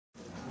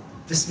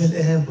بسم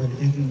الآب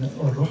والابن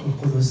والروح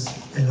القدس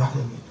الواحد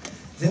آمين.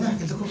 زي ما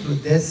حكيت لكم في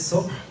القداس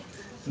الصبح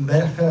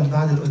امبارح، فعلا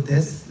بعد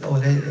القداس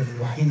الاولاني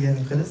الوحيد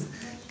يعني خلص،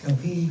 كان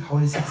في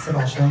حوالي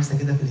 6-7 شمسة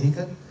كده في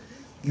الهيكل.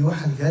 جه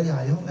واحد جالي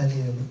عليهم قال لي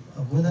يا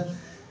ابونا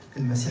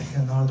المسيح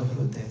كان النهارده في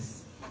القداس.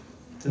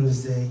 قلت له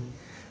ازاي؟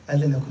 قال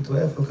لي انا كنت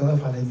واقف وكان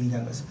واقف على يميني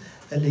يعني، بس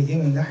قال لي جه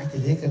من ناحيه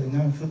الهيكل اللي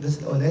بنعمل فيه القداس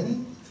الاولاني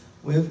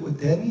وقف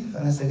قدامي،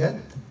 فانا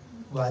سجدت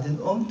وبعدين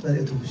قمت ما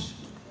لقيتوش.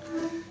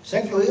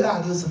 شكله ايه؟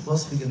 قاعد يوصف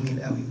وصف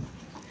جميل قوي.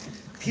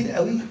 كتير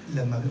قوي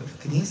لما بنبقى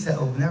في الكنيسه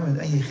او بنعمل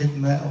اي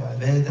خدمه او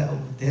عباده او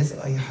قداس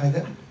او اي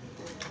حاجه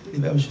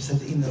نبقى مش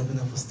مصدقين ان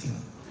ربنا في وسطينا.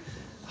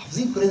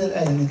 حافظين كلنا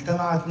الايه ان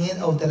اجتمع 2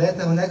 أو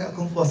 3 هناك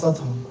اكون في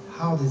وسطهم.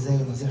 هقعد ازاي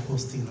المسيح في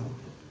وسطينا؟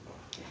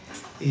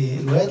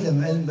 الواد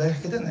لما قال امبارح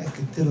كده انا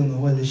اكدت له ان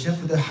هو اللي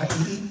شافه ده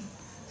حقيقي.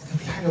 كان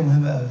في حاجه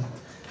مهمه قوي،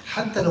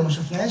 حتى لو ما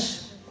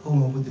شفناش هو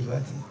موجود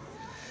دلوقتي.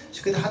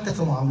 عشان كده حتى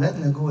في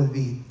معاملاتنا جوه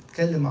البيت،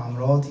 اتكلم مع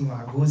مراتي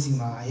مع جوزي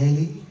مع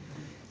عيالي،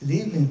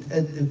 ليه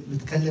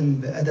بنتكلم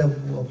بأدب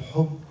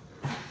وبحب؟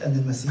 لأن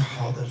المسيح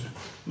حاضر،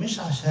 مش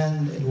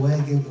عشان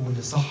الواجب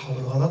واللي صح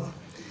والغلط.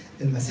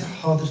 المسيح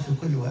حاضر في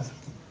كل وقت.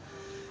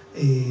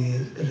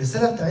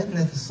 الرسالة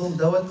بتاعتنا في الصوم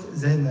دوت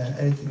زي ما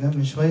قالت الإمام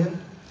من شوية،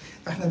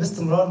 احنا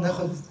باستمرار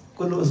ناخد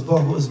كل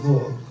أسبوع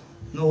بأسبوع.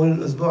 نقول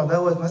الأسبوع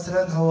دوت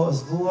مثلا هو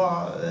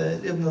أسبوع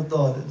الابن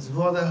الضال،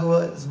 الأسبوع ده هو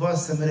أسبوع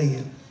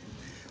السامرية.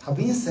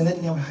 حابين السنة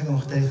دي نعمل حاجة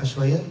مختلفة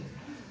شوية،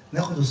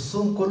 ناخد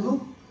الصوم كله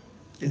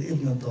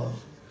للابن الضال،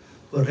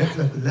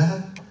 والرحلة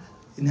كلها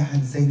إن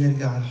احنا ازاي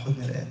نرجع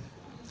لحضن الآب.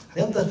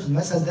 هنفضل في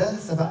المثل ده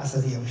 7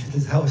 أسابيع، مش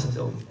هتزهقوا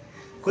صدقوني.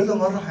 كل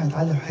مرة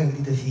هنتعلم حاجة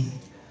جديدة فيه.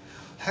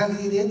 الحاجة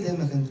الجديدة دي زي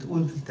ما كانت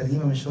بتقول في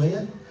الترجمة من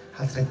شوية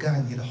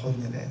هترجعني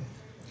لحضن الآب.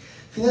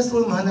 في ناس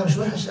تقول ما أنا مش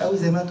وحش قوي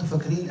زي ما أنتم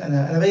فاكرين،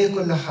 أنا باقي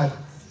كل حد.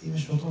 دي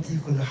مش مطلوب تيجي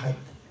كل حد.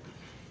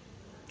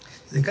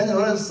 إذا كان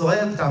الولد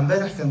الصغير بتاع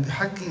امبارح كان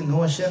بيحكي إن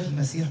هو شاف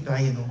المسيح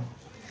بعينه.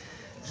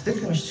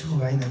 الفكرة مش تشوفه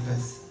بعينك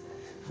بس.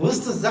 في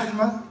وسط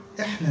الزحمة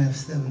احنا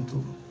نفسنا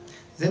بنتوب.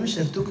 زي ما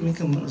شاركتكم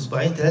يمكن من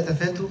 2-3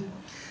 فاتوا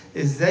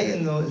ازاي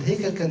انه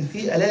الهيكل كان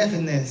فيه الاف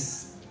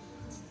الناس.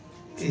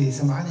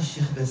 سمعان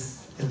الشيخ بس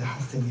اللي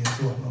حس ان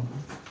يسوع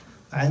موجود،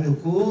 مع ان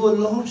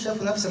كلهم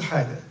شافوا نفس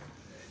الحاجه.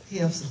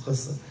 هي نفس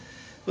القصه.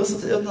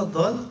 قصه الابن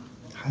الضال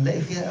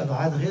هنلاقي فيها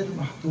ابعاد غير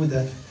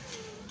محدوده،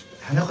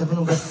 هناخد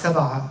منهم بس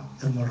 7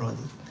 المره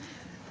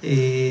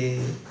دي.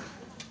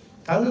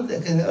 تعالوا نبدا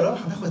كده نقرا.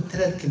 هناخد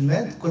 3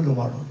 كلمات كل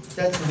مره.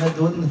 3 كلمات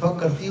دول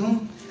نفكر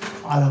فيهم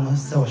على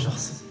مستوى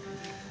شخصي.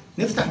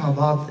 نفتح مع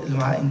بعض اللي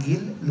معاه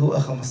انجيل لوقا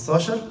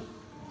 15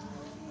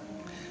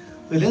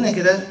 ويقول لنا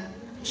كده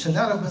عشان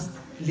نعرف بس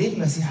ليه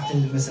المسيح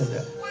قال المثل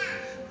ده.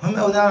 مهم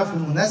قوي نعرف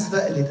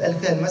المناسبه اللي اتقال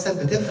فيها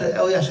المثل، بتفرق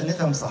قوي عشان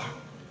نفهم صح.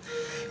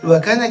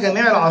 وكان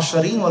جميع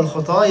العشرين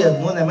والخطاة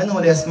يدنون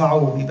منه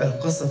ليسمعوه. يبقى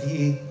القصه في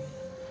ايه؟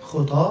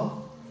 خطاة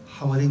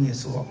حوالين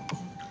يسوع.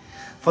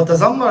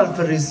 فتذمر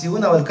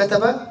الفريسيون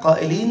والكتبه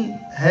قائلين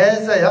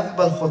هذا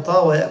يقبل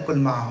خطاة ويأكل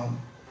معهم.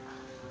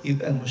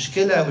 يبقى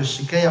المشكله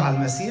والشكايه على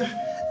المسيح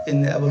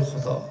ان ابو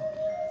الخطاة.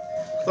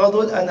 الخطاة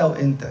دول انا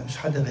وانت، مش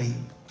حد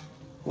غريب.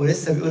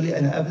 ولسه بيقول لي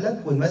انا قبلك،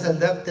 والمثل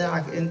ده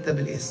بتاعك انت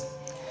بالاسم.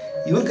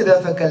 يقول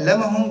كده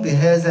فكلمهم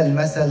بهذا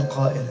المثل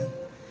قائلا.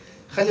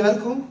 خلي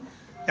بالكم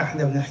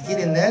احنا بنحكي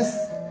للناس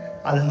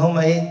على ان هم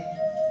ايه؟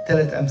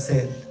 3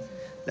 امثال.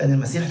 لان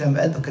المسيح لما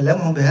قال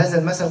بكلمهم بهذا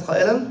المثل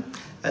قائلا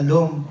قال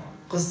لهم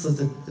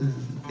قصه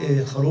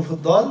الخروف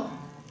الضال،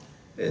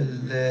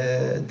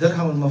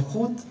 الدرهم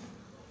المفقود،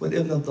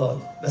 والابن الضال.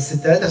 بس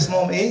ال3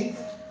 اسمهم ايه؟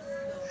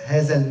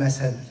 هذا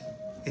المثل.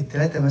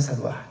 ال3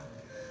 مثل واحد.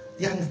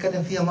 دي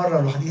هنتكلم فيها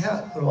مره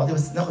لوحديها،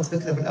 بس ناخد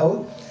فكره في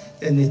الاول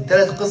ان ال3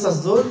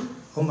 قصص دول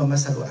هم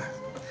مثل واحد.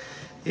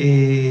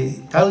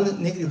 تعالوا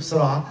نجري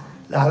بسرعه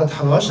لعدد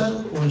 11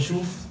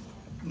 ونشوف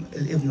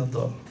الابن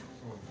الضال.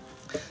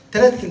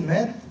 3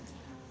 كلمات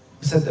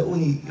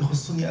صدقوني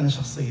يخصوني انا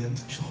شخصيا،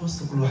 مش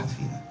يخص كل واحد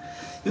فينا.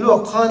 يقول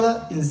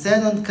وقال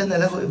انسان كان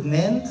له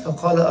ابنان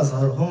فقال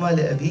اظهرهما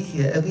لابيه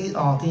يا ابي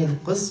اعطيني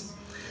القسم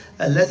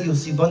الذي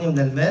يصيبني من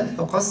المال،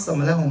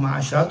 فقسم له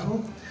معاشاته.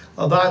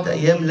 وبعد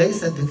أيام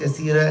ليست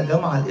بكثيرة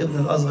جمع الابن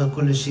الأصغر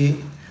كل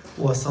شيء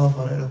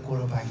وسافر إلى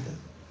قرى بعيدة.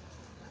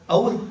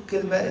 أول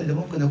كلمة اللي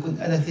ممكن أكون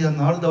أنا فيها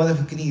النهاردة وأنا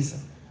في الكنيسة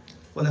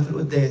وأنا في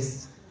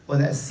القداس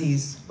وأنا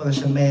قسيس وأنا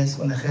شماس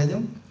وأنا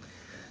خادم،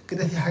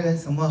 كده في حاجة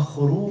يسموها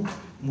خروج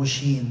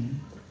مشين.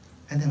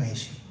 أنا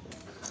ماشي،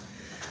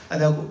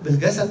 أنا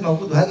بالجسد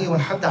موجود وهاجي يوم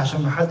الأحد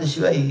عشان ما حدش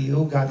يبقى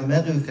يوجع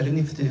دماغي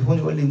ويكلمني في التليفون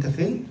يقول لي أنت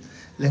فين،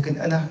 لكن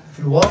أنا في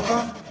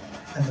الواقع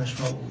أنا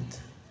مش موجود.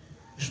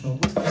 مش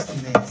موجود في وسط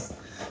الناس،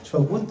 مش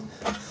موجود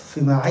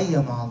في معية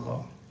مع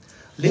الله.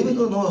 ليه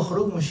بنقول ان هو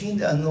خروج مشين؟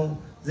 لانه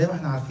زي ما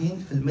احنا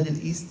عارفين في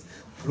الميدل ايست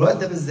في الوقت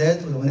ده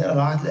بالذات، ولما نقرا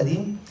العهد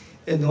القديم،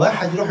 ان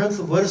واحد يروح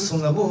يطلب ورثه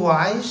من ابوه وهو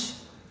عايش،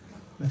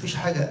 مفيش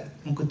حاجه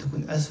ممكن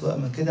تكون اسوأ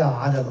من كده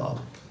على الاب.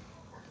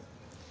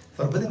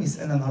 فربنا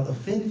بيسالنا النهارده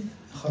فين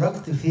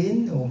خرجت،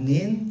 فين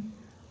ومنين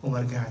وما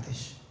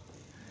رجعتش.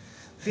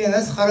 في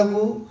ناس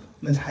خرجوا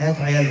من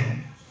حياه عيالهم،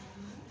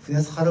 في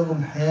ناس خرجوا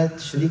من حياه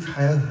شريك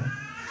حياتهم،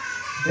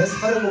 ناس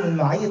خرجوا من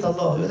معية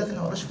الله، يقول لك انا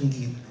ما اقراش في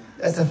انجيل.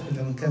 للاسف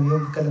كنا من كام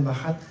يوم بتكلم مع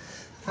حد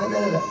فلا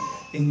لا لا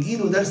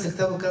انجيل ودرس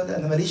كتاب والكلام ده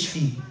انا ماليش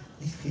فيه.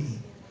 ليك في ايه؟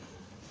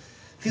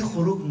 في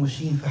خروج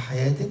مشين في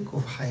حياتك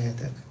وفي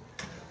حياتك.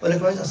 يقول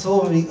لك اصل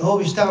هو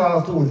بيشتغل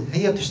على طول،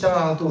 هي بتشتغل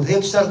على طول، هي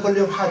بتشتغل كل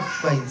يوم حد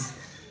كويس.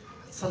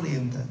 تصلي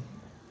امتى؟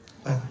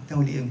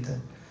 هتناولي امتى؟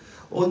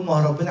 قول ما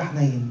ربنا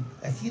حنين.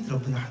 اكيد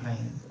ربنا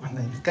حنين،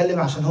 واحنا بنتكلم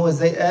عشان هو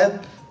ازاي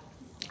اب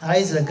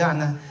عايز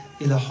يرجعنا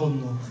الى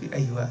حضنه في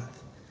اي وقت.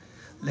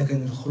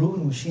 لكن الخروج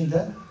المشين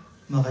ده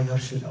ما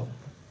غيرش الاب.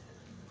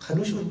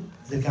 خلوش يقول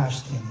ما ترجعش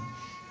تاني،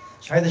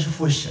 مش عايز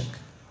اشوف وشك.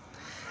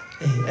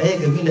 آية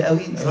جميلة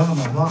قوي نقراها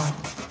مع بعض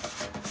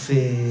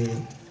في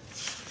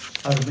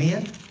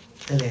أرمية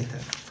 3.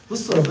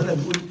 بصوا ربنا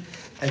بيقول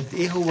قد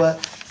إيه هو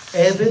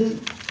قابل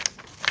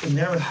إن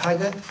يعمل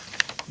حاجة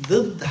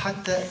ضد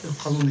حتى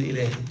القانون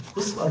الإلهي.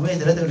 بصوا في أرمية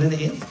 3 يقول لنا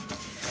إيه؟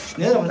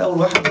 نقرا من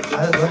أول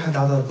عدد 1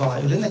 عدد 4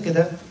 يقول لنا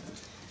كده: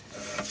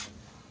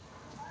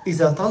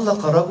 إذا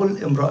طلق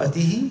رجل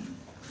امرأته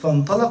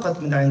فانطلقت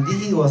من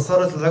عنده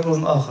وصارت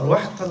لرجل آخر.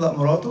 واحد طلق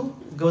مراته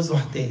وجوز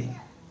واحد تاني.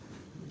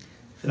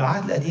 في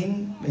العهد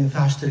القديم ما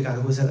ينفعش ترجع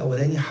لجوزها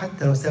الأولاني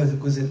حتى لو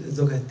سابت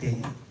زوجها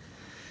التاني.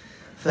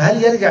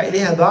 فهل يرجع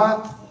إليها بعد؟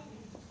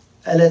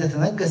 ألا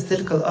تتنجس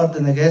تلك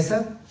الأرض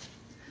نجاسة؟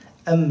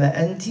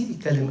 أما أنت،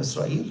 بيتكلم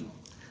إسرائيل،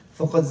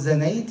 فقد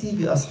زنيت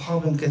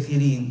بأصحاب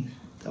كثيرين.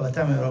 طب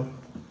هتعمل يا رب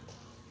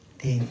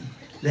تاني،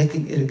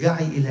 لكن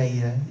ارجعي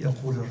إلي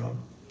يقول الرب.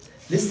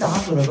 لسه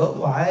عنده رجاء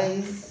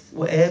وعايز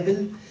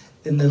وقابل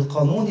إن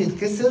القانون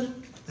يتكسر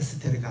بس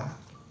ترجع.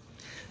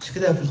 عشان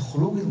كده في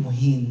الخروج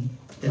المهين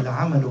اللي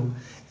عمله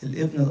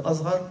الابن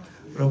الأصغر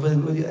ربنا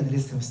بيقول لي أنا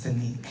لسه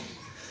مستنيك.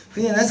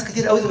 في ناس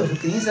كتير قوي تبقى في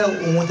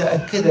الكنيسة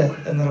ومتأكدة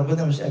إن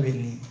ربنا مش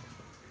قابلني.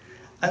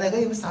 أنا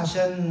جاي بس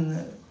عشان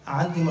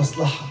عندي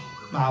مصلحة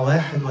مع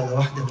واحد ولا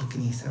واحدة في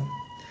الكنيسة.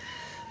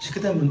 عشان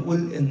كده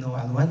بنقول إنه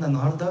عنواننا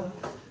النهاردة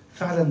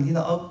فعلا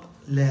لينا أب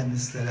لا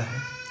مثل له.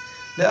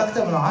 لا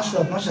أكتر من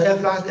 10-12 آية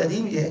في العهد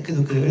القديم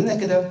يأكدوا كده. يقول لنا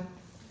كده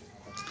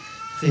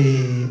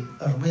في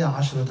أرمية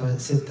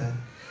 10:6: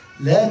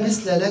 لا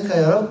مثل لك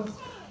يا رب،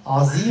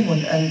 عظيم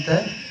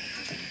أنت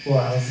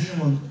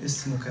وعظيم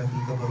اسمك في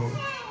الجبروت.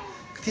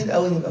 كتير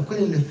قوي نبقى كل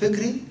اللي في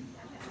فكري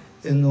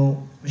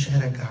إنه مش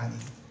هيرجعني.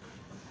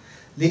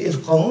 ليه؟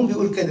 القانون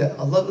بيقول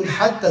كده، الله بيقول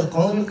حتى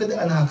القانون بيقول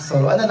كده أنا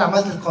هكسره. أنا اللي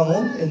عملت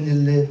القانون إن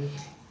اللي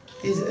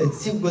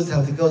تسيب جوزها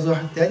وتتجوز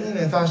واحد تاني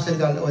ما ينفعش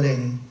ترجع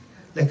للأولاني.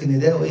 لكن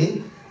نداءه إيه؟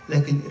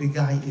 لكن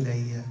ارجعي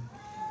إلي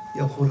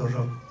يقول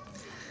الرب.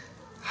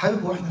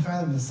 حابب واحنا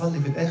فعلا بنصلي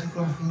في الآخر كل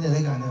واحد فينا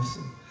راجع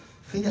نفسه.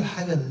 فين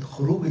الحاجة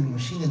الخروج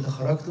المشين اللي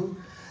خرجته؟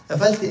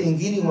 قفلت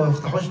إنجيلي وما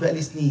بفتحوش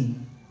بقالي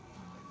سنين.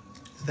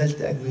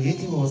 قفلت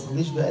أجبيتي وما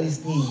بصليش بقالي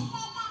سنين.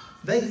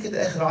 باجي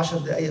كده آخر 10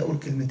 دقايق أقول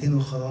كلمتين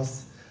وخلاص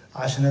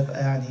عشان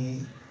أبقى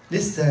يعني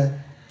لسه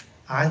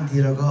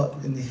عندي رجاء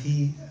إن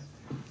في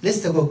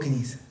لسه جوه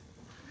الكنيسة.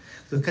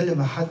 كنت بتكلم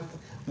مع حد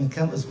من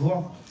كام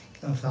أسبوع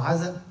كان في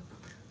عزا،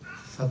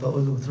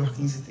 فبقول له بتروح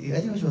كنيسة إيه؟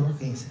 قال لي مش بروح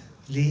كنيسة.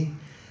 ليه؟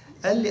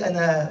 قال لي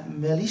أنا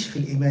ماليش في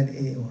الإيمان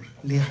إيه أمور.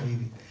 ليه يا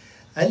حبيبي؟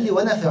 قال لي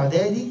وأنا في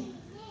إعدادي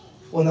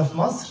وأنا في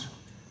مصر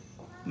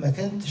ما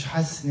كنتش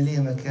حاسس إن ليا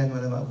مكان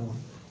ولا مقبول.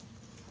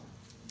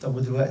 طب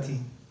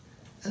ودلوقتي؟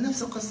 قال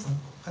نفس القصة.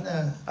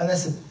 أنا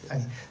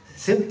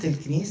سبت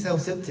الكنيسة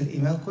وسبت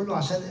الإيمان كله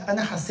عشان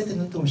أنا حسيت إن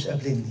أنتوا مش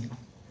قابليني.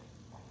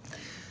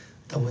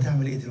 طب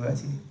وتعمل إيه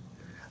دلوقتي؟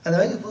 أنا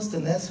باجي في وسط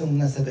الناس في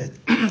المناسبات.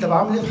 طب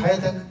عامل إيه في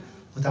حياتك؟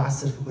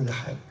 متعثر في كل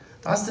حاجة.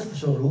 متعثر في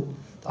شغله،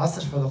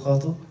 متعثر في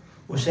علاقاته،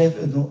 وشايف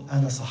إنه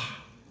أنا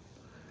صح.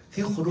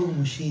 في خروج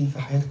مشين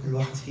في حياة كل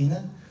واحد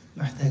فينا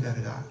محتاج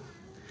أرجع.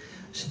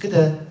 عشان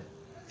كده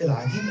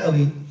العجيب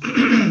قوي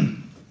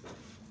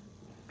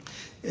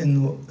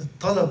إنه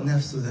الطلب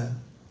نفسه ده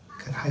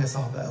كان حاجة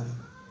صعبة قوي.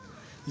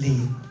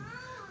 ليه؟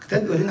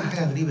 الكتاب بيقول لنا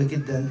حاجة غريبة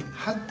جدا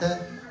حتى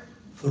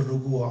في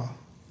الرجوع.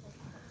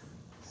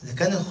 إذا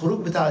كان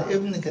الخروج بتاع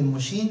الابن كان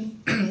مشين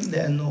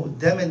لأنه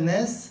قدام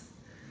الناس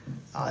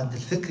عند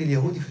الفكر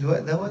اليهودي في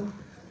الوقت دوت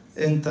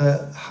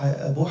أنت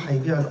أبوه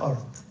هيبيع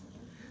الأرض،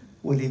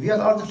 واللي يبيع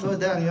الأرض في الوقت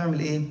ده يعني يعمل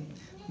إيه؟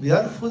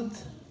 بيرفض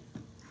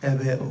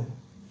آبائه.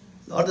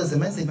 الأرض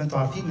زمان زي ما أنتم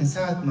عارفين من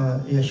ساعة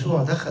ما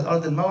يشوع دخل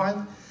أرض الموعد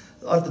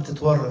الأرض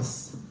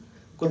بتتورث.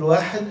 كل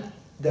واحد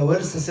ده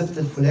ورث السبت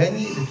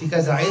الفلاني اللي فيه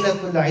كذا عيلة،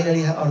 كل عيلة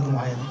ليها أرض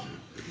معينة.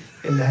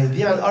 اللي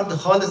هيبيع الأرض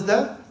خالص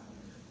ده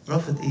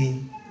رافض إيه؟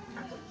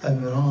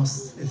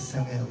 الميراث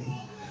السماوي،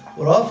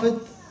 ورافض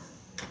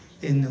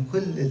إن كل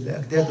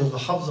الأجداد اللي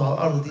حافظوا على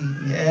الأرض دي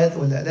مئات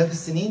ولا آلاف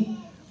السنين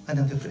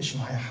أنا ما تفرقش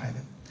معايا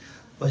حاجة.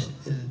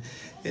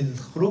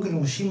 الخروج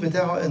المشين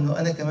بتاعه إنه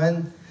أنا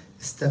كمان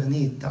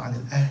استغنيت عن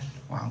الأهل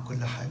وعن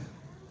كل حاجة.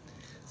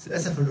 بس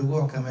للأسف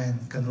الرجوع كمان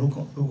كان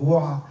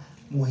رجوع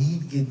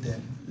مهين جدا.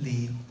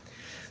 ليه؟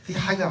 في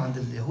حاجة عند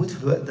اليهود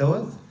في الوقت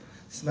دوت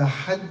اسمها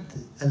حد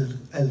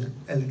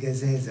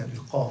الجزازة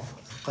بالقاف،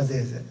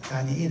 القزازة.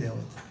 يعني إيه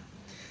دوت؟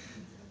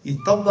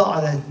 يتطبق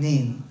على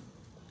 2: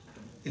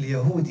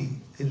 اليهودي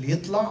اللي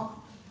يطلع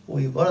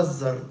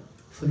ويبذر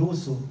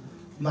فلوسه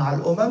مع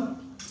الأمم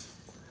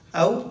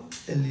أو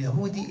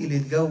اليهودي اللي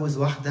يتجوز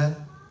واحدة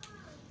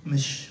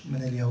مش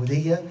من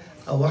اليهودية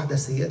أو واحدة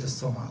سيئة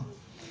السمعة.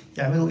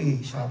 يعملوا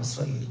إيه شعب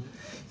إسرائيل؟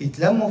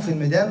 يتلموا في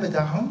الميدان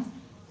بتاعهم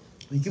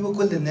ويجيبوا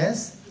كل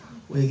الناس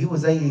ويجيبوا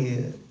زي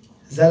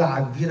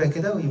زلعة كبيرة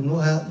كده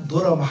ويملوها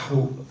ذرة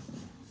محروق.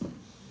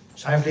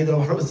 مش عارف ليه ذرة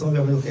محروق، بس هم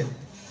بيعملوا كده.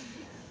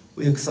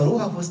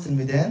 ويكسروها في وسط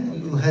الميدان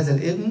ويقولوا هذا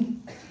الابن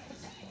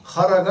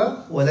خرج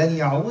ولن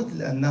يعود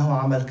لأنه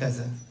عمل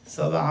كذا،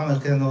 سواء بقى عمل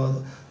كده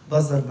إنه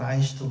بذر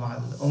معيشته مع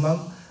الأمم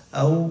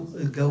أو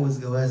اتجوز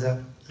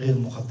جوازة غير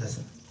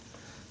مقدسة.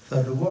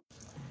 فالرجوع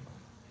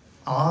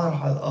عار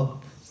على الأب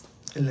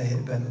اللي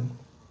هيقبله،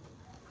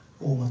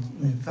 وما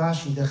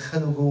ينفعش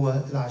يدخله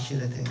جوه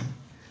العشيرة تاني.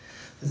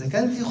 إذا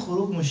كان في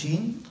خروج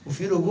مشين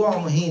وفي رجوع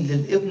مهين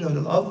للابن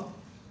وللأب،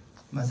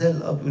 ما زال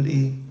الأب يقول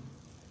إيه؟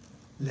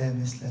 لا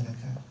مثل لك.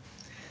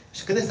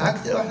 عشان كده ساعات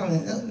كتير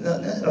احنا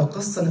نقرا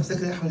قصه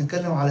نفتكر ان احنا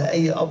بنتكلم على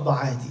اي اب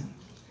عادي.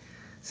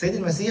 سيد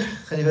المسيح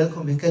خلي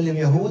بالكم بيكلم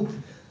يهود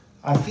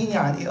عارفين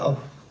يعني ايه اب،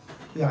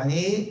 يعني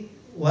ايه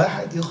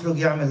واحد يخرج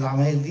يعمل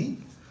العمايل دي،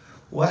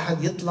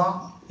 واحد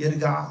يطلع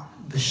يرجع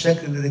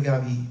بالشكل اللي رجع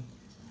بيه.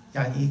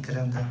 يعني ايه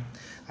الكلام ده؟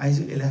 عايز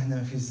يقول الهنا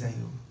ما فيش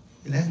زيه،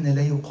 الهنا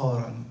لا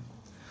يقارن،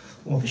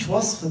 ومفيش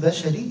وصف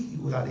بشري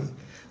يقول عليه.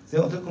 زي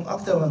ما قلت لكم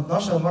اكتر من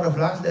 12 مره في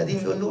العهد القديم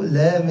يقول له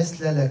لا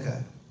مثل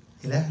لك،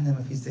 إلهنا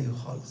ما فيش زيه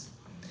خالص.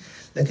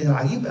 لكن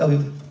العجيب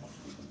قوي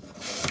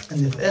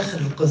إن في آخر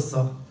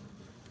القصة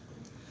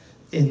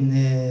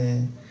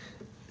إن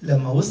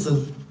لما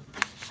وصل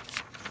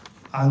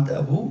عند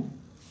أبوه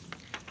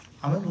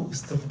عمل له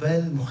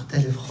استقبال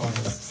مختلف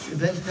خالص،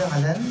 استقبال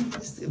فعلا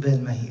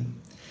استقبال مهيب.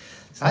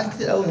 ساعات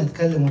كتير قوي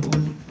نتكلم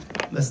ونقول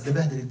بس ده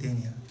بهدل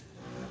الدنيا،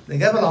 ده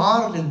جاب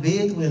العار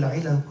للبيت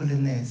وللعيلة وكل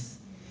الناس.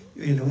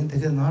 يقول لو أنت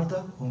كده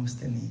النهارده هو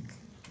مستنيك،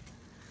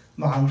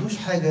 ما عندوش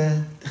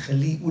حاجة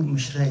تخليه يقول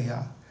مش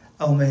راجع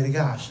أو ما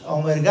يرجعش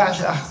أو ما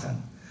يرجعش أحسن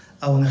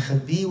أو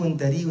نخبيه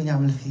ونداريه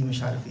ونعمل فيه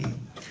مش عارف إيه.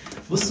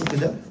 بصوا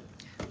كده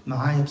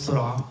معايا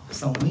بسرعة في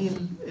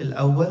صموئيل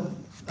الأول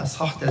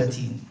أصحاح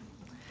 30.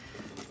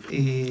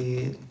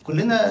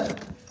 كلنا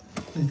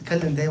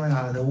بنتكلم دايما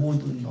على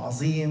داوود وإنه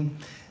عظيم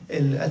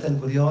اللي قتل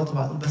جولياط،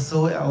 وبعدين بس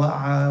هو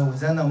وقع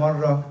وزنى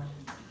مرة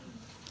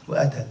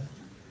وقتل.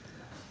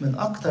 من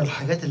أكتر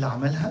الحاجات اللي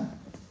عملها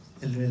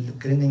اللي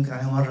اتكلمنا يمكن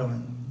عليها مرة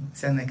من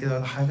سنة كده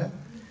ولا حاجة،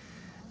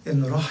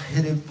 إنه راح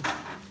هرب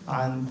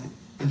عند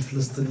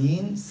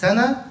الفلسطينيين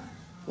سنة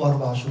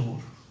و4 شهور.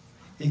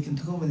 يمكن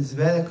تكون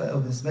بالنسبة لك أو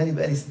بالنسبة لي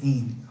بقالي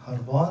سنين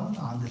هربان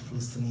عند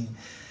الفلسطينيين.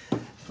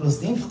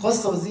 الفلسطينيين في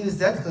القصة دي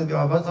بالذات كانوا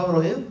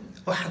بيعتبروا إيه؟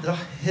 واحد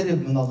راح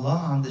هرب من الله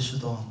عند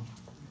الشيطان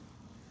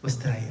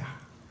واستريح.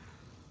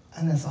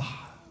 أنا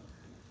صح.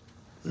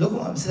 لكم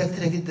أمثلة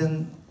كتيرة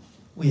جدا،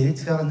 ويا ريت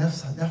فعلا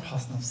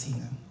نفحص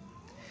نفسينا.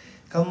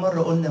 كم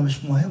مرة قلنا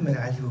مش مهم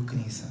العلي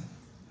والكنيسة،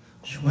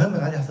 مش مهم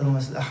العلي يحضروا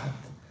مثل أحد،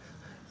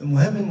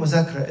 المهم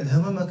المذاكرة،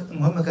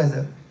 المهم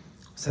كذا.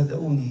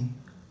 صدقوني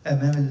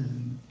أمام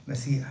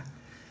المسيح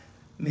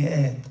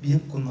مئات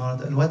بيبكوا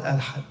النهارده. الواد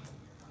ألحد،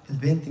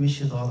 البنت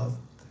مشيت غلط،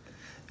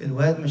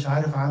 الواد مش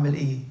عارف عامل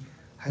إيه،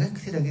 حاجات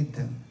كتيرة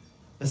جدا،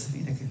 بس في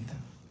إيدك أنت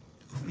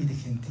وفي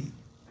إيدك أنت.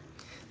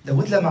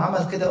 داود لما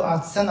عمل كده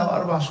وقعد سنة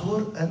و4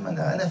 شهور قال ما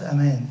أنا في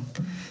أمان.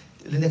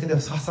 لنا كده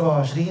في صح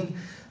 27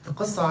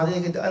 القصة عادية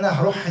جدا. أنا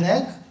هروح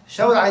هناك،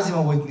 شاول عايز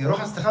يموتني،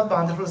 اروح استخبى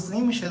عند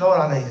الفلسطينيين مش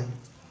هيدور عليا.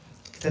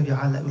 الكتاب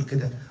يعلق يقول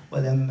كده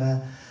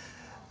ولما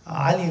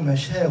علم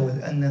شاول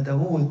ان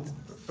داوود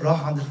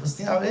راح عند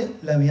الفلسطينيين عمل ايه؟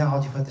 لم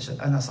يعد يفتش.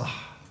 انا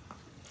صح.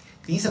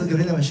 الكنيسه بتجيب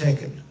لنا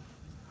مشاكل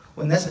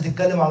والناس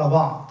بتتكلم على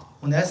بعض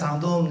وناس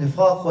عندهم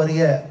نفاق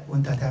ورياء،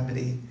 وانت هتعمل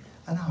ايه؟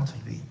 انا هقعد في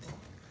البيت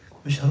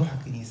مش هروح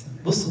الكنيسه.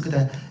 بصوا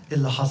كده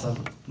اللي حصل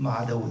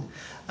مع داوود،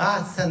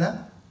 قعد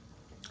سنه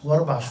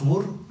و4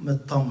 شهور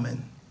مطمن.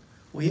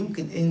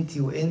 ويمكن انت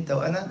وانت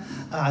وانا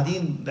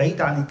قاعدين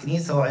بعيد عن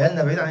الكنيسه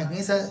وعيالنا بعيد عن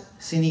الكنيسه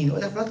سنين،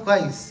 يقول لك الواد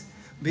كويس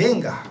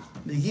بينجح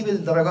بيجيب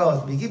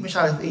الدرجات بيجيب مش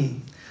عارف ايه.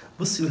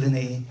 بص يقول لنا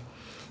ايه؟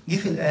 جه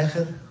في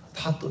الاخر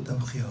اتحط قدام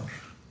خيار.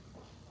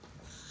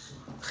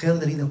 الخيار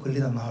ده لينا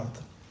كلنا النهارده.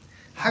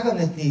 حاجه من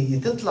اتنين، يا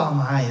تطلع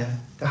معايا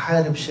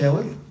تحارب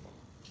شاول،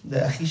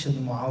 ده اخيش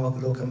بن معوج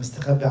اللي هو كان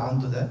مستخبي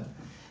عنده ده،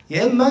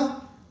 يا اما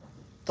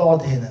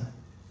تقعد هنا.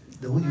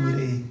 داوود يقول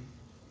ايه؟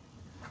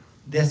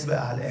 داس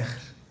بقى على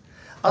الاخر،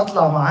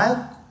 اطلع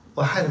معاك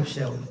واحارب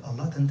شاول.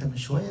 الله، ده انت من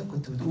شويه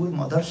كنت بتقول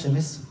ما اقدرش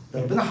امسه،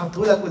 ده ربنا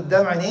حطه لك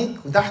قدام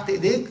عينيك وتحت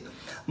ايديك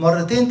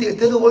مرتين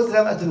تقتله وقلت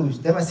لا ما اقتلوش،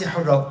 ده مسيح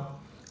الرب.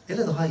 ايه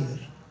اللي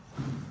اتغير؟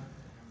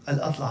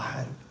 قال اطلع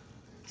احارب.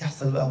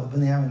 يحصل بقى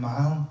ربنا يعمل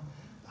معاهم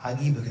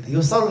عجيبه كده،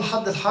 يوصلوا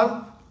لحد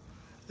الحرب،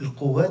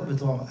 القوات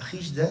بتوع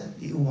اخيش ده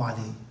يقوموا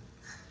عليه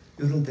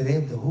يقولوا انت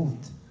جايب داوود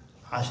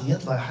عشان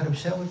يطلع يحارب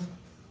شاول؟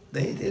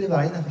 ده يتقلب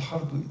علينا في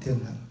الحرب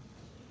ويقتلنا.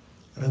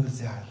 الراجل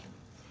زعل،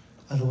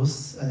 قال له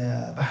بص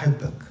انا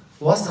بحبك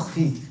واثق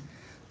فيك،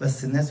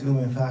 بس الناس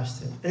بيقولوا ما ينفعش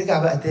تاني. رجع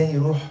بقى تاني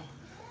يروح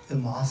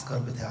المعسكر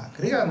بتاعك.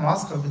 رجع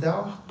المعسكر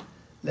بتاعه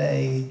لقى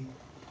ايه؟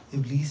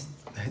 ابليس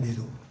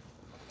بهدله.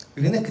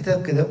 يقول لنا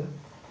الكتاب كده،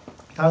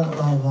 تعالوا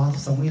نقراها مع بعض في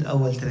صموئيل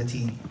الاول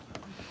 30.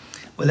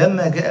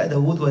 ولما جاء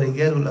داود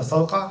ورجاله إلى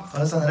صلقع،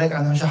 خلاص أنا راجع،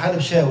 أنا مش هحارب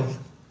شاول،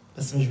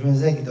 بس مش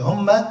بمزاجي، ده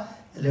هم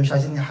اللي مش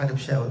عايزين يحارب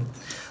شاول.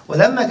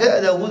 ولما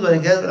جاء داود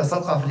ورجاله إلى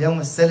صلقع في اليوم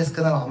الثالث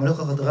كان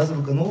العمالقة قد غزوا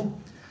الجنوب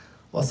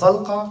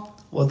وصلقع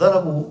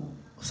وضربوا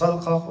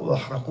صلقع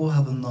وأحرقوها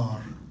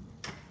بالنار.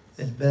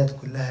 البلد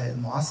كلها،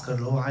 المعسكر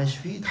اللي هو عايش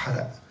فيه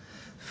اتحرق.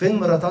 فين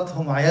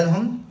مراتاتهم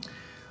وعيالهم؟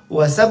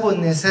 وسبوا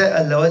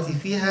النساء اللواتي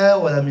فيها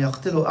ولم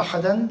يقتلوا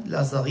أحدا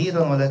لا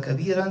صغيرا ولا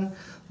كبيرا،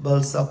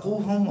 بل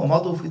سقوهم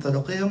ومضوا في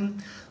طريقهم.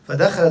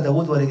 فدخل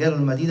داود ورجال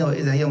المدينة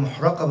وإذا هي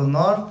محرقة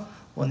بالنار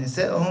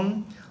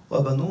ونسائهم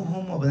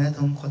وبنوهم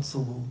وبناتهم قد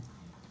صبوا.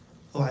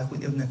 اوعى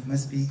يكون ابنك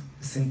مسبي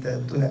بس انت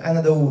بتقول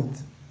انا داود،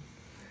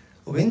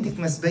 وبنتك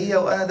مسبيه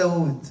وانا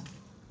داود،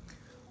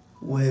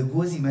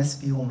 وجوزي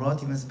مسبي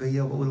ومراتي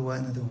مسبيه وبقول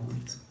وانا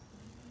داود،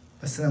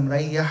 بس انا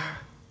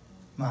مريح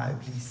مع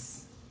ابليس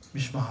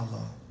مش مع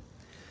الله.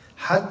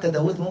 حتى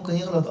داود ممكن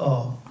يغلط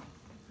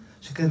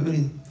عشان كده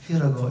بيقول في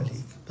رجاء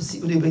ليك. بص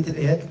يقول بقيه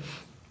الايات،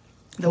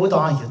 داود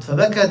عيط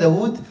فبكى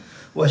داود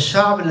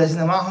والشعب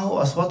الذين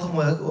معه اصواتهم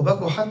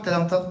وبكوا حتى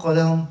لم تبقى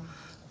لهم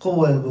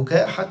قوة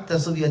البكاء، حتى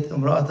صبيت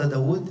امرأة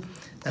داود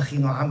أخي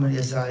نعم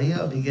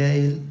اليزرعية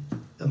أبيجايل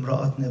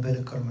امرأة نابال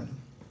الكرملي.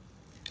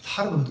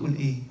 الحرب بتقول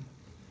إيه؟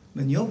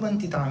 من يوم ما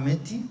أنت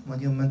تعمدتي،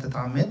 ومن يوم ما أنت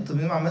تعمدت، ومن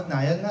يوم ما عمدنا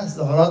عيالنا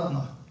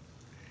زغرتنا.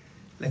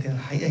 لكن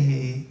الحقيقة هي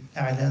إيه؟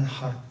 إعلان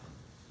حرب.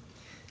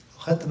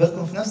 وخدت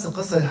بالكم في نفس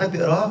القصة اللي حابب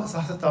يقراها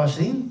صح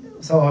 26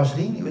 و27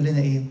 يقول لنا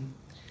إيه؟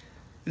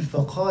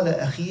 فقال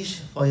أخيش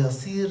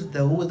فيصير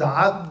داود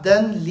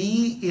عبدا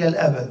لي إلى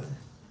الأبد.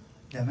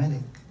 ده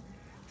ملك.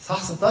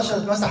 صح 16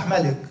 اتمسح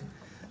ملك.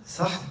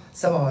 صح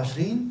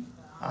 27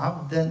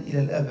 عبدا إلى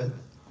الأبد.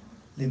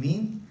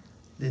 لمين؟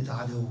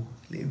 للعدو،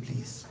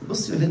 لإبليس.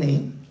 بص يقول لنا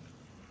إيه؟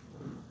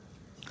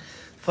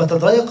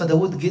 فتضايق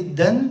داود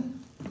جدا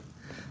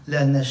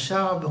لأن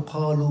الشعب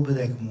قالوا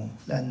برجمه،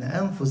 لأن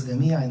أنفس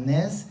جميع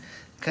الناس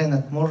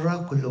كانت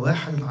مرة كل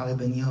واحد على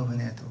بنيه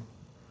وبناته.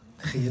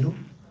 تخيلوا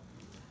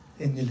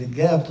إن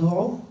الرجالة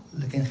بتوعه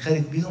اللي كان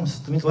خارج بيهم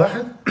 600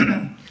 واحد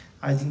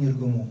عايزين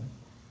يرجموه.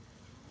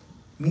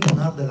 مين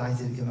النهارده اللي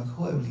عايز يرجمك؟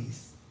 هو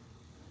ابليس.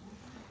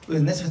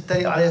 والناس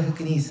بتتريق عليا في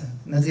الكنيسه،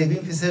 الناس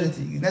جايبين في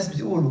سيرتي، الناس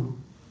بتقولوا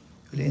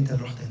يقول لي انت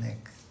اللي رحت هناك،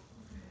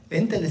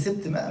 انت اللي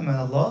سبت مأمن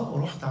الله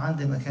ورحت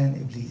عند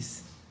مكان ابليس.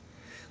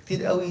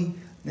 كتير قوي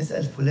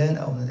نسال فلان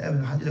او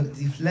نتقابل مع حد يقول لك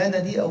دي فلانه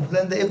دي او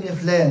فلان ده ابن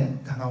فلان،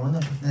 ده احنا عمرنا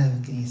ما شفناها في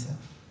الكنيسه.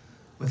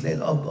 وتلاقي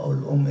الاب او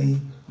الام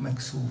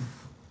مكسوف.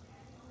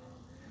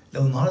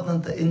 لو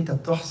النهارده انت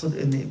بتحصد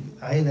ان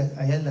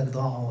عيالك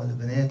ضاعوا ولا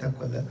بناتك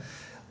ولا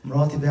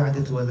مراتي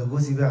بعدت ولا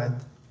جوزي بعد،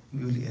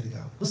 بيقول لي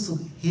ارجع. بصوا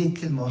هي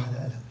كلمه واحده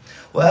قالها.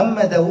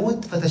 واما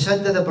داود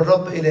فتشدد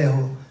بالرب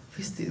الهه.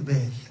 في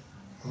استقبال،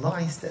 الله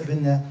عايز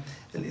يستقبلنا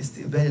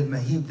الاستقبال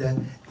المهيب ده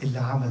اللي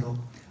عمله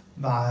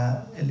مع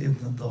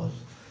الابن الضال.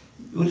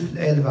 يقول في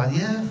الايه اللي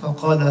بعديها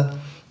فقال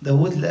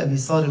داود لابي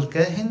صار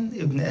الكاهن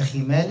ابن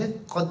اخي مالك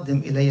قدم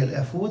الي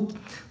الافود،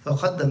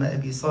 فقدم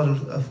ابي صار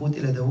الافود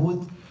الى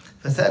داود.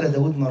 فسال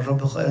داود من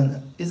الرب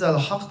قائلا اذا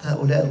لحقت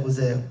هؤلاء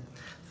الغزاة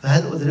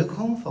فهل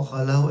أدركهم؟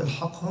 فقال له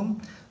الحقهم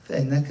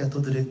فإنك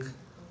تدرك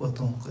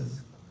وتنقذ.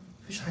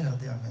 مفيش حاجة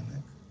هتضيع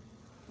منك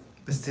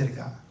بس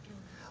ترجع.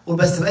 قول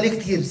بس بقالي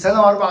كتير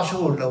 1 و4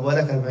 شهور، لو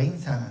بقالك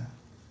 40 سنة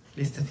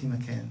لسه في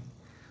مكان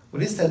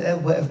ولسه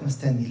الآب واقف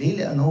مستني. ليه؟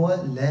 لأن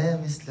هو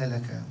لا مثل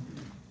لك.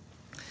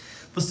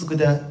 بصوا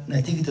كده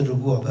نتيجة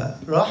الرجوع بقى،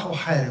 راح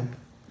وحارب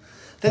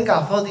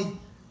ترجع فاضي؟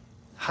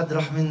 حد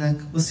راح منك؟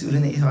 بص يقول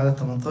لنا إيه في عدد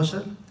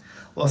 18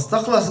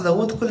 واستخلص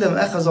داود كل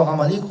ما أخذوا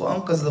عماليق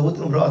وأنقذ داود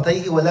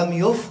امرأتيه ولم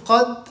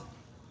يفقد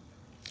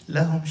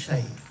لهم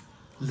شيء،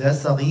 لا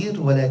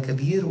صغير ولا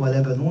كبير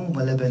ولا بنون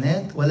ولا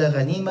بنات ولا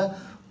غنيمة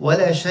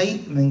ولا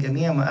شيء من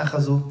جميع ما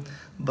أخذوا،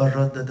 بل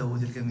رد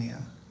داود الجميع.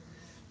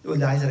 يقول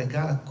لي عايز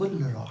أرجع لك كل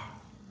اللي راح.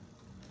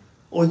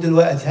 قول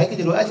دلوقتي هاجي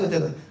دلوقتي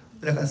يقول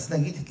لك أصل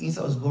أنا جيت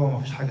الكنيسة أسبوع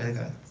وما فيش حاجة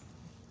رجعت.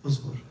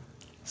 اصبر،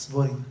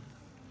 اصبري.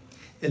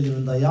 اللي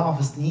بنضيعه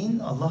في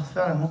سنين الله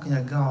فعلا ممكن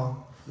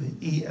يرجعه في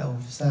دقيقة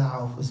وفي ساعة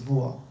أو في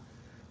أسبوع،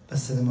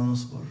 بس لما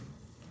نصبر.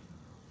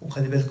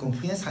 وخلي بالكم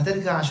في ناس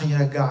هترجع عشان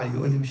يرجع لي،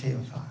 يقول لي مش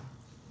هينفع،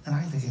 أنا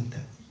عايزك أنت.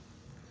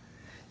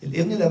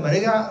 الابن لما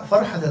رجع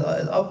فرحة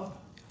الأب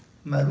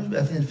ما قالوش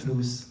بقى فين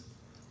الفلوس؟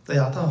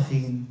 ضيعتها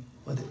فين؟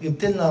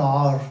 جبت لنا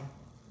العار.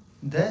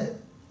 ده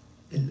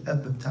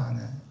الأب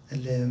بتاعنا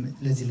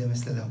الذي لا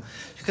مثل له.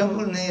 كان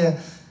بيقول إن هي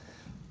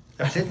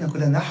رحلتنا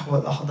كلها نحو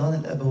الأحضان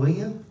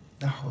الأبوية،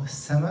 نحو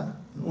السماء.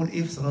 نقول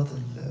إيه في صلاة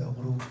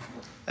الغروب؟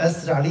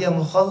 أسرع لي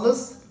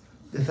مخلص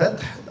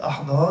بفتح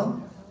الأحضان.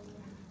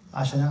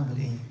 عشان أعمل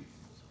إيه؟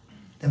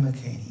 ده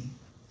مكاني،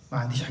 ما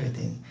عنديش حاجة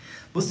تاني.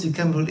 بص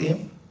يكمل يقول إيه؟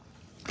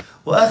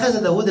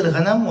 وأخذ داود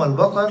الغنم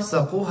والبقر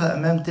ساقوها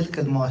أمام تلك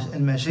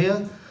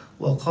الماشية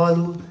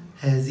وقالوا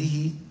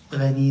هذه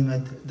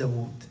غنيمة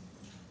داود.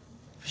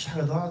 مفيش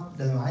حاجة ضاعت،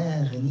 ده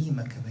معايا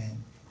غنيمة كمان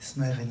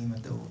اسمها غنيمة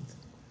داود.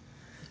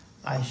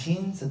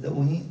 عايشين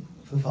صدقوني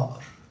في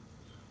فقر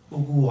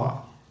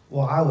وجوع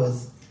وعوز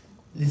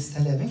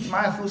للسلام. يمكن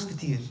معايا فلوس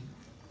كتير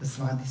بس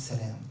ما عنديش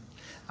سلام.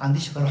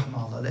 عنديش فرح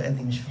مع الله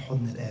لاني مش في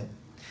حضن الاب.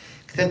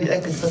 الكتاب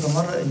بيأكد كذا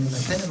مرة ان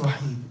المكان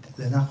الوحيد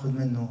اللي هناخد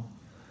منه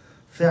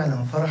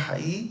فعلا فرح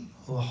حقيقي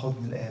هو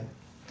حضن الاب.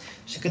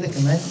 عشان كده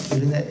كمان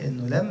بيقول لنا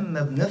انه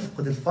لما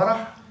بنفقد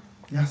الفرح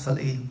يحصل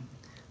ايه؟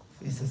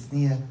 في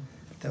تثنية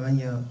 28:47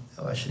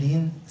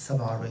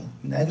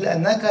 من اجل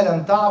انك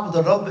لم تعبد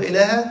الرب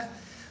الهك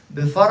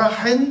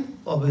بفرح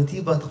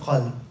وبطيبة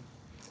قلب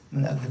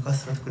من اجل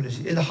كثرة كل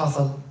شيء. ايه اللي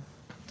حصل؟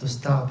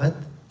 تستعبد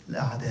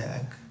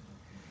لاعدائك.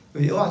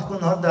 يقول لي اوعى تكون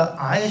النهارده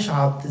عايش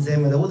عبد زي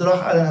ما داود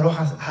راح قال انا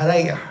هروح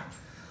هريح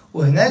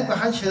وهناك ما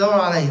حدش هيدور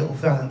عليا،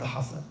 وفعلا ده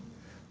حصل.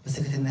 بس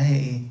كانت النهايه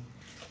ايه؟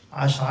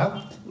 عاش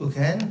عبد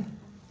وكان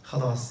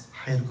خلاص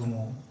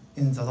هيرجموه.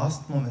 in the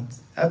last moment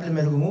قبل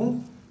ما يرجموه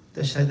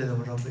تشهد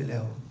بالرب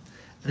إلهه،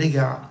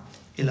 رجع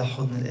إلى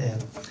حضن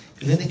الآب.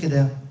 لأن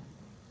كده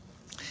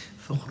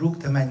في خروج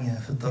 8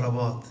 في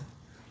الضربات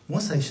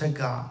موسى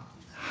يشجع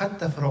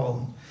حتى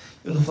فرعون،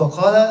 يقول له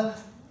فقال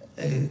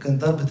كان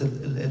ضربة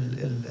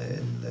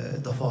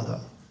الضفادع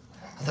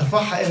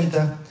هترفعها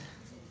إمتى؟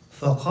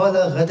 فقال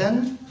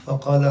غدا،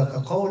 فقال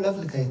كقولك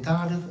لكي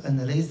تعرف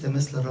أن ليس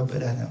مثل الرب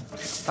إلهنا.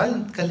 تعالوا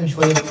نتكلم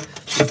شوية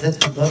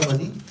بالذات في الضربة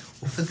دي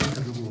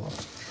وفكرة الرجوع.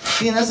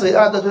 في ناس وهي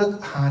قاعدة تقول لك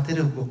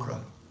هعترف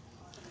بكرة،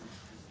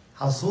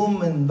 هصوم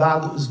من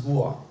بعد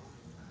أسبوع،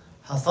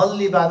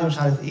 هصلي بعد مش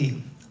عارف إيه.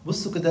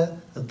 بصوا كده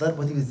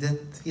الضربة دي بالذات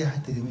فيها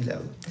حتة جميلة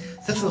قوي.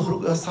 سفر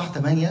الخروج إصحاح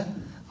 8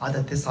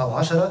 عدد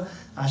 9 و10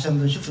 عشان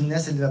بنشوف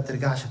الناس اللي ما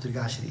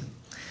بترجعش ليه.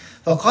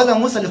 فقال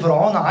موسى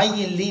لفرعون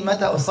عين لي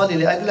متى أصلي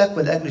لأجلك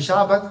ولأجل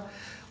شعبك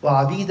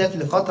وعبيدك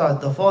لقطع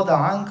الضفادع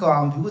عنك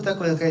وعن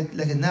بيوتك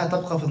لكنها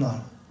تبقى في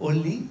النهر. قول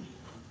لي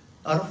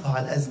أرفع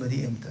الأزمة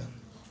دي إمتى؟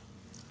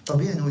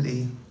 طبيعي نقول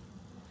إيه؟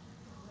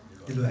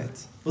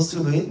 دلوقتي. بصوا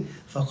يقولوا إيه؟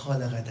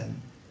 فقال غدا.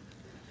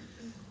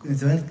 كنا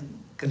زمان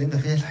اتكلمنا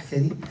فيها الحكاية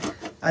دي.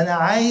 أنا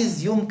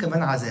عايز يوم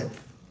كمان عذاب.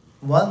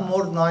 One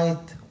more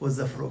night with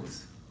the frogs.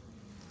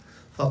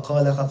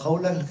 فقال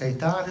كقولك لكي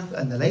تعرف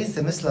أن ليس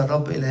مثل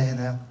الرب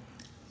إلهنا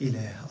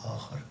إله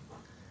آخر.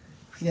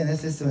 فينا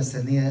ناس لسه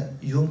مستنية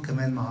يوم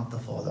كمان مع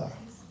الضفادع،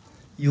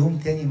 يوم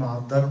تاني مع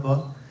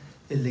الضربة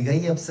اللي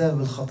جاية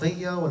بسبب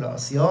الخطية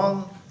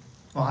والعصيان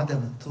وعدم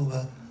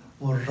التوبة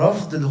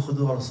والرفض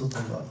لخضوع لصوت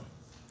الله.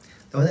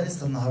 لو أنا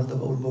لسه النهاردة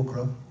بقول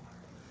بكرة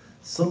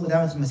صوم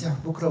بنعمة المسيح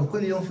بكرة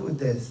وكل يوم في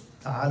قداس،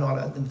 تعالوا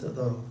على قد ما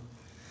تقدروا،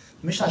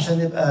 مش عشان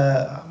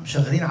نبقى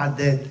مشغلين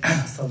عداد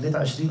صليت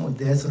 20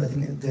 قداس ولا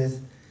 30 قداس،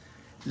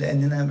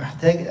 لأننا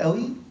محتاج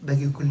قوي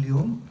باجي كل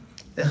يوم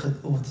اخد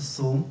قوة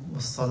الصوم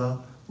والصلاة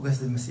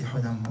وجسد المسيح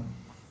ودمه.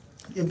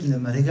 الابن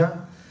لما رجع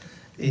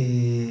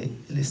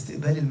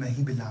الاستقبال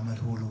المهيب اللي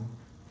عمله له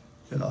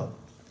الأب.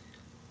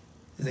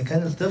 إذا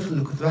كان الطفل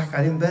اللي كنت بحكي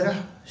عليه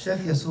امبارح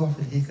شاف يسوع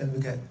في الهيكل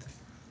بجد،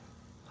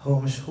 هو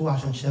مش هو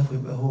عشان شافه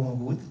يبقى هو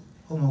موجود،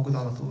 هو موجود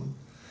على طول.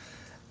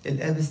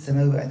 الآب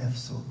السماوي بقى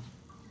نفسه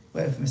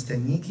واقف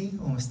مستنيكي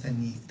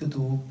ومستنيك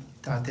تتوب،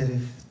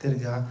 تعترف،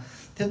 ترجع،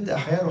 تبدأ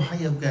حياة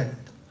روحية بجد.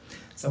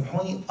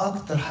 سامحوني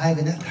أكتر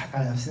حاجة نضحك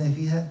على نفسنا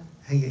فيها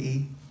هي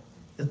إيه؟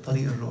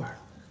 الطريق الروحي.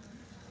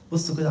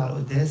 بصوا كده على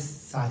القداس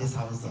الساعة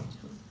 9 بالظبط.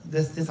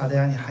 القداس 9 ده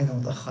يعني حاجة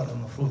متأخرة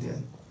المفروض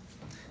يعني.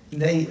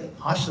 نلاقي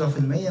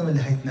 10% من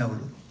اللي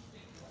هيتناولوا.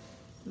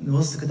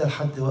 نبص كده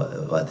لحد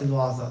وقت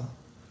الوعظة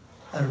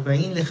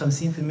 40 ل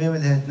 50% من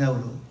اللي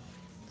هيتناولوا.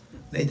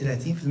 نلاقي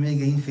 30%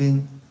 جايين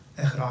فين؟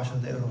 آخر 10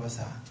 دقايق ربع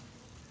ساعة.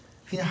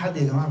 فينا حد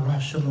يا جماعة بيروح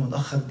الشغل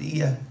متأخر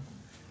دقيقة؟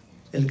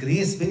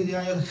 الجريس بيريد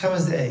يعني يقول لك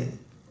 5 دقايق،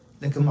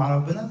 لكن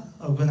مع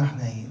ربنا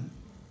حنين.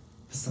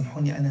 بس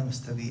سامحوني أنا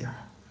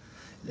مستبيح.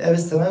 الآب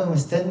السماوي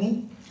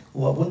مستني،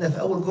 وأبونا في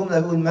أول جملة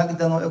بيقول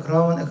مجدا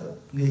وإكراما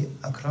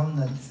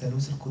أكرمنا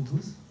الثالوث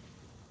القدوس.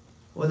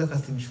 وأقول لك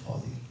أصلي مش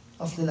فاضي،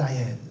 أصلي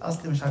العيال،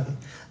 أصلي مش عارف إيه،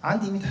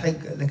 عندي 100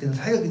 حجة، لكن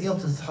الحجة دي ما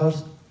بتظهرش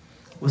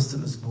وسط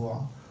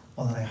الأسبوع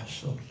وأنا رايح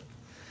الشغل.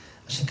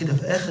 عشان كده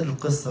في آخر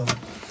القصة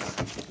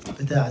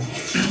بتاعت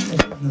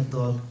ابن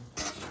الضال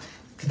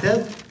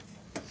كتاب،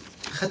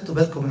 خدتوا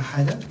بالكم من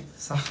حاجة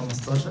صح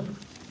 15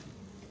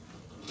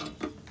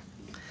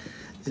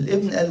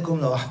 الابن قال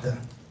جملة واحدة،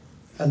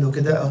 قال له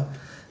كده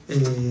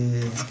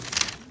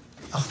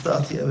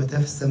أخطأت يا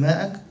أبتاه في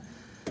سمائك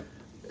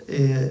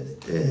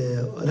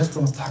ولست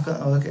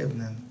مستحقا أراك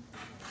ابنا.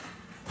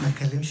 ما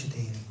اتكلمش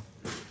تاني.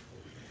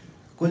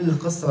 كل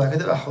القصة بعد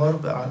كده بقى حوار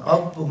بقى عن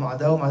أب ومع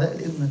ده ومع ده،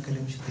 الابن ما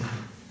اتكلمش تاني.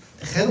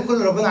 تخيلوا كل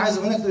اللي ربنا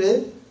عايزه منك تقول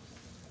إيه؟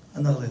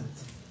 أنا غلطت.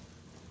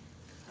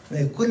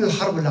 كل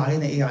الحرب اللي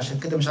علينا إيه؟ عشان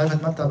كده مش عارف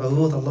أتمتع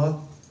بقوة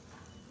الله.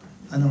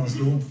 أنا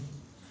مظلوم،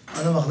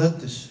 أنا ما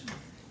غلطتش،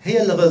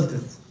 هي اللي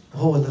غلطت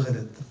وهو اللي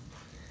غلط.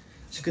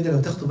 عشان كده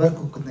لو تاخدوا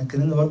بالكم كنا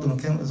اتكلمنا برضه من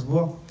كام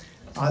أسبوع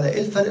على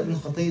إيه الفرق بين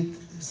خطية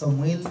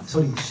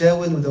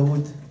شاول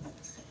وداود.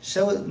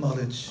 شاول ما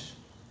غلطش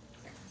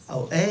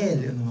أو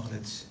قال إنه ما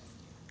غلطش،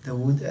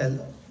 داود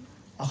قال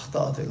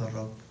أخطأت إلى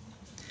الرب.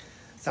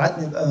 ساعات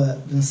نبقى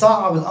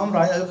بنصعب الأمر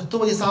علينا،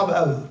 التوبة دي صعبة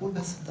قوي، قول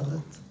بس أنت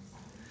غلطت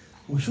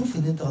وشوف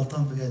إن أنت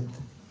غلطان بجد.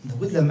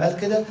 داود لما قال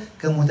كده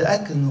كان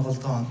متأكد إنه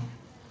غلطان،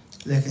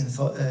 لكن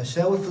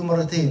شاول في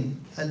المرتين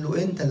قال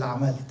له أنت اللي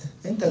عملت،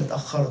 أنت اللي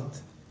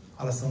اتأخرت،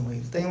 على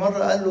صموئيل. تاني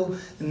مرة قال له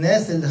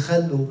الناس اللي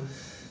خلوا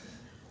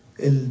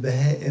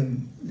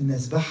البهائم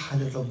لنذبحها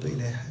للرب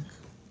إلهك.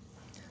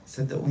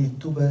 صدقوني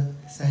التوبة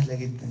سهلة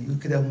جدا. يقول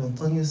كده ابن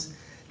أنطونيوس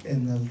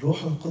إن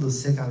الروح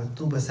القدس يجعل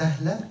التوبة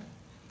سهلة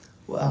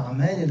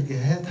وأعمال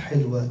الجهاد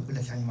حلوة. يقول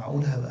لك يعني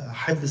معقول هبقى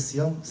أحب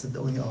الصيام؟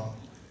 صدقوني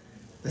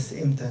بس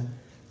إمتى؟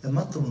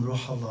 لما أطلب من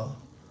روح الله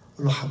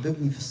أقول له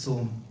حببني في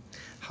الصوم،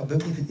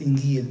 حببني في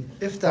الإنجيل،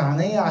 افتح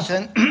عينيا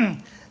عشان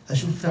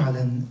أشوف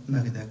فعلا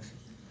مجدك.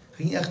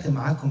 خليني أختم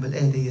معاكم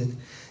بالآية ديت.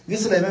 جه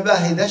سليمان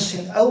بقى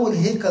هيدشن أول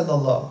هيكل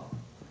لله.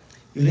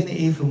 يقول لنا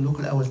إيه في ملوك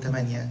الأول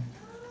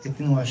 8:22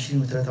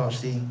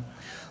 و23؟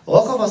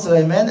 ووقف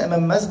سليمان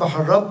أمام مذبح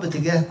الرب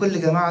تجاه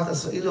كل جماعة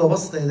إسرائيل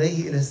وبسط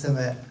يديه إلى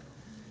السماء.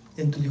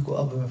 أنتوا ليكوا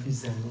أب ما فيش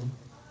زيه،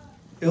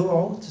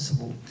 اوعوا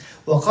تسيبوه.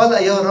 وقال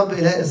أيها الرب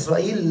إله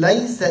إسرائيل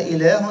ليس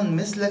إله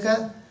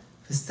مثلك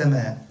في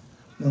السماء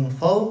من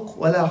فوق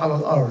ولا على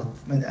الأرض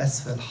من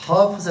أسفل،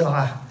 حافظ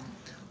العهد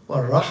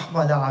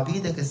والرحمة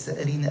لعبيدك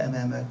السائرين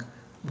أمامك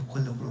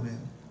بكل قلوبهم.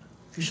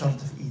 في شرط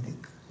في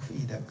إيدك وفي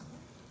إيدك،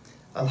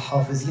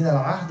 الحافظين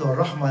العهد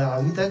والرحمة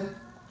لعبيدك،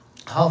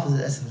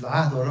 حافظ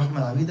العهد والرحمة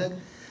لعبيدك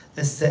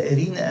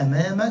السائرين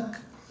أمامك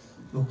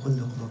بكل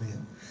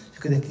قلوبهم.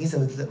 كده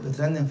الكنيسة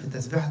بترنم في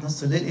تسبيحة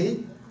نص الليل إيه؟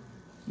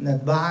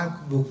 نتبعك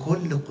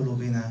بكل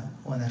قلوبنا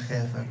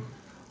ونخافك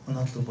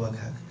ونطلب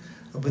وجهك.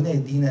 ربنا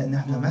يدينا إن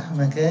احنا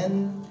مهما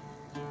كان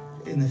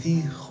إن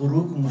في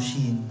خروج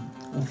مشين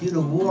وفي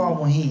رجوع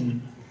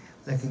مهين،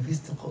 لكن في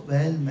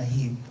استقبال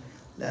مهيب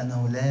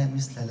لأنه لا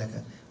مثل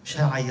لك. مش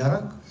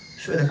هعيرك،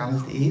 مش هقول لك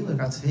عملت إيه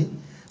ورجعت فين.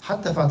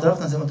 حتى في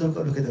اعترافنا زي ما قلت لكم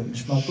قبل كده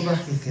مش مطلوب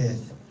أحكي حكايات،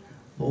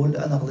 بقول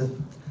أنا غلطت.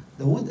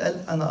 داود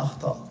قال أنا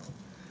أخطأت.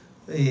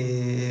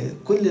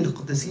 كل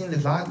القديسين اللي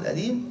في العهد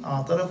القديم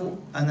اعترفوا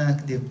أنا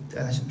كذبت،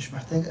 أنا مش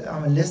محتاج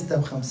أعمل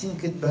لستة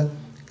ب50 كذبة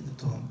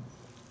كذبتهم.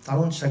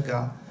 تعالوا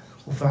نشجع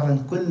وفعلا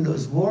كل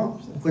أسبوع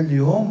وكل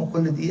يوم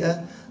وكل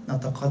دقيقة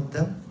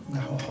نتقدم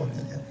نحو حضن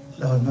الآب.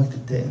 له المجد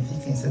الدائم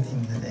في كنيسته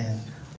من الآن